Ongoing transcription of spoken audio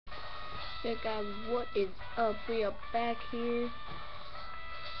Yeah guys, what is up? We are back here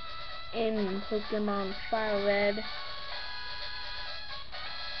in Pokemon FireRed.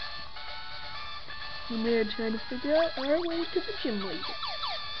 And we're trying to figure out our way to the gym leader.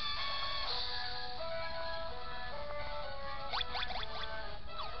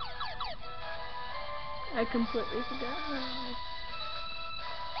 I completely forgot how.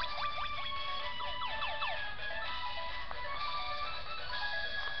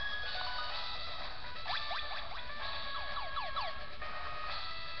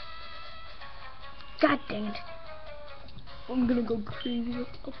 God dang it. I'm gonna go crazy with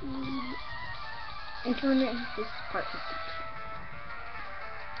upload and turn it into this part of the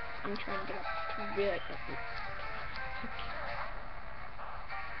I'm trying to get up to really quickly.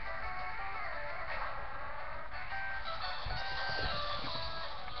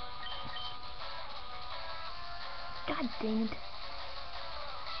 God dang it.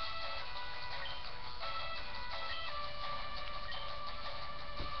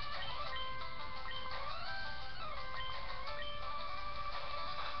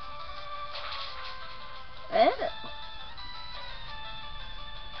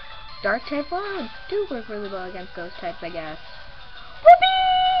 Dark type rods do work really well against those types, I guess.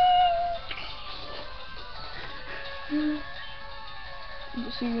 Whoopee!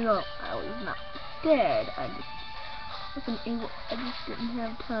 Just so you know, I was not dead. I just wasn't able. I just didn't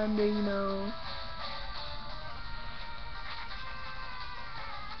have time to,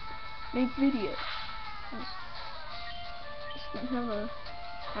 make videos. I just didn't have a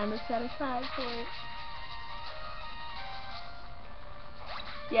time to set aside for it.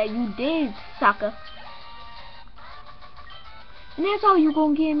 Yeah, you did, sucker. And that's all you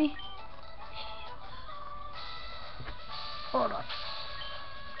gonna give me? Hold on.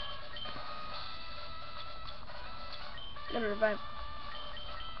 Gotta revive.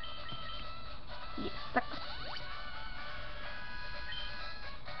 Yeah, sucker.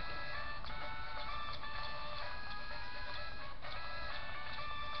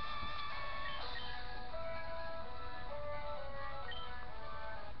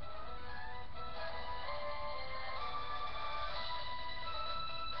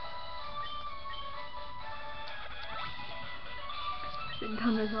 Been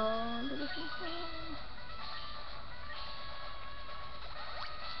done this all.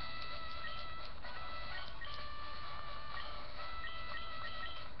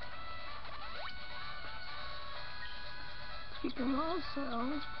 Speaking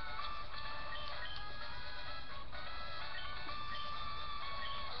also.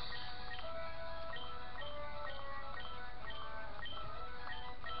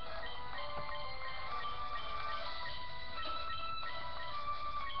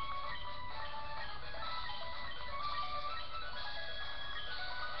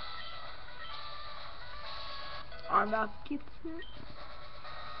 Armor gets it.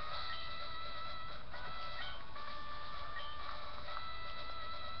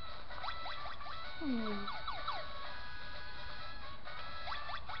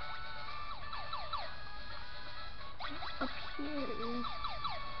 Up here.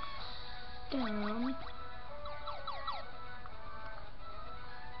 Down.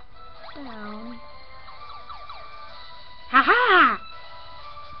 Down. Haha!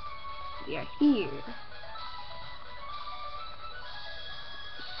 We are here.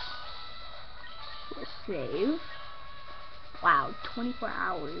 Let's save. Wow, 24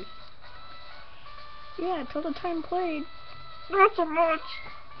 hours. Yeah, total time played. Not so much.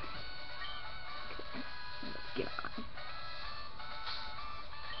 Okay, let's get on.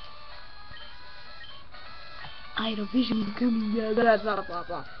 Idle vision coming. Yeah, blah blah blah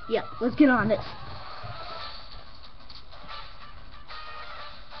blah. Yeah, let's get on it.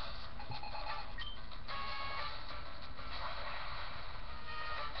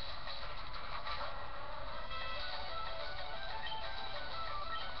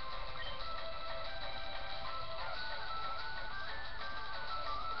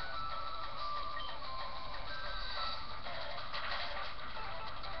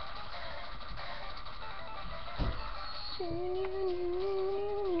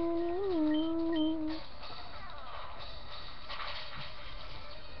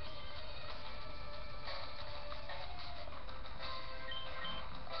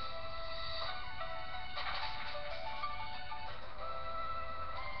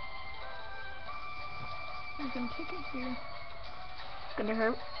 I'm gonna take it here. It's gonna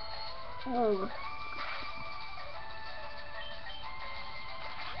hurt. Oh.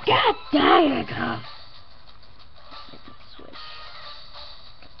 God dang it! Switch.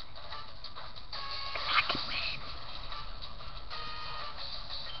 I can win.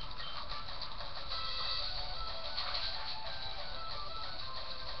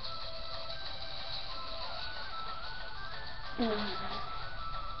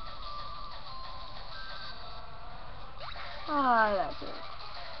 Ah, that's it.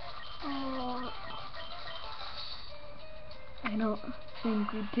 Oh. I don't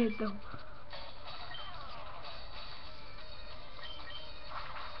think we did though.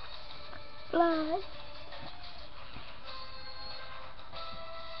 Fly.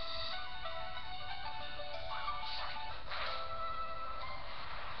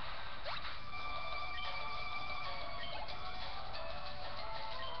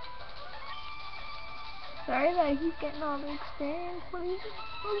 Sorry that he's getting all the experience, but he's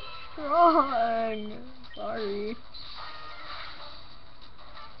so strong. Sorry.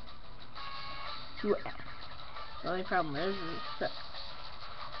 The only problem is that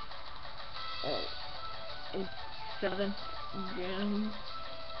 7th gym.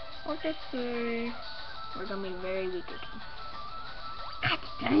 Or just 3. We're gonna be very weak again. God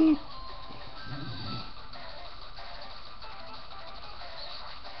dang it.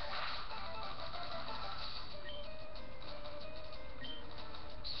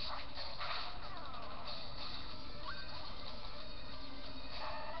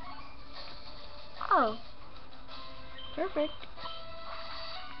 Oh. Perfect.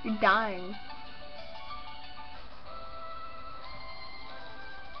 You're dying.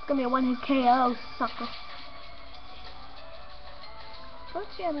 It's gonna be a 1-hit KO, sucker. What's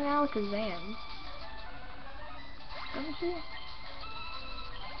she on Alakazam? Doesn't she?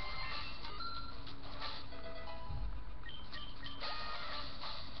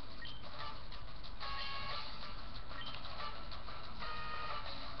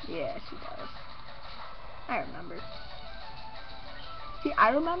 Yeah, she does. I remember. See,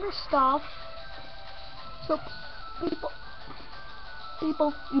 I remember stuff. So,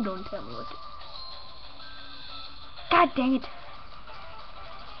 people, you don't tell me what to. God dang it.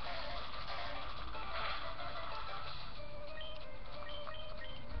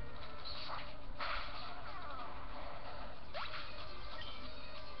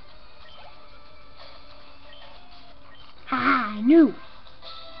 Haha, I knew.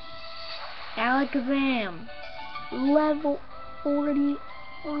 Alakazam. Level 43.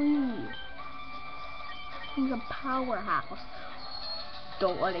 He's a powerhouse.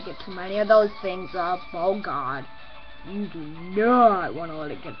 Don't let it get too many of those things up. Oh god. You do not want to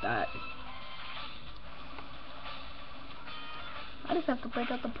let it get that. I just have to break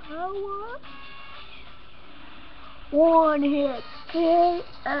out the power. 1-hit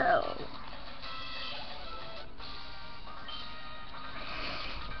KO.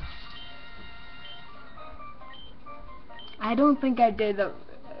 I don't think I did the...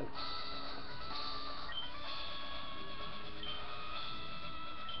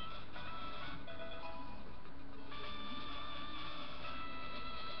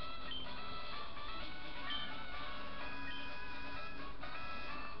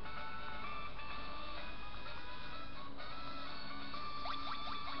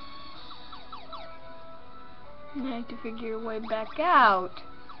 You have to figure your way back out.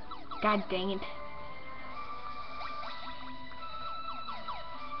 God dang it.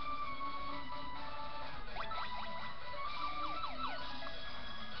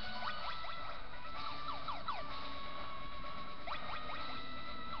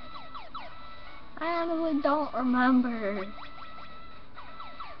 I honestly don't remember.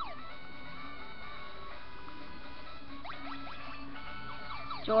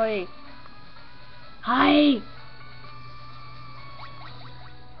 Joy. Hi.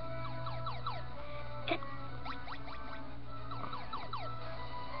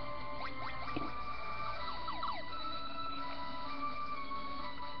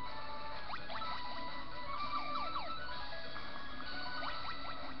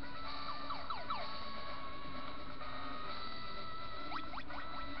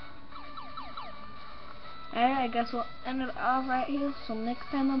 Alright, I guess we'll end it off right here. So next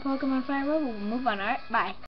time on Pokemon FireRed, we'll move on. Alright, bye.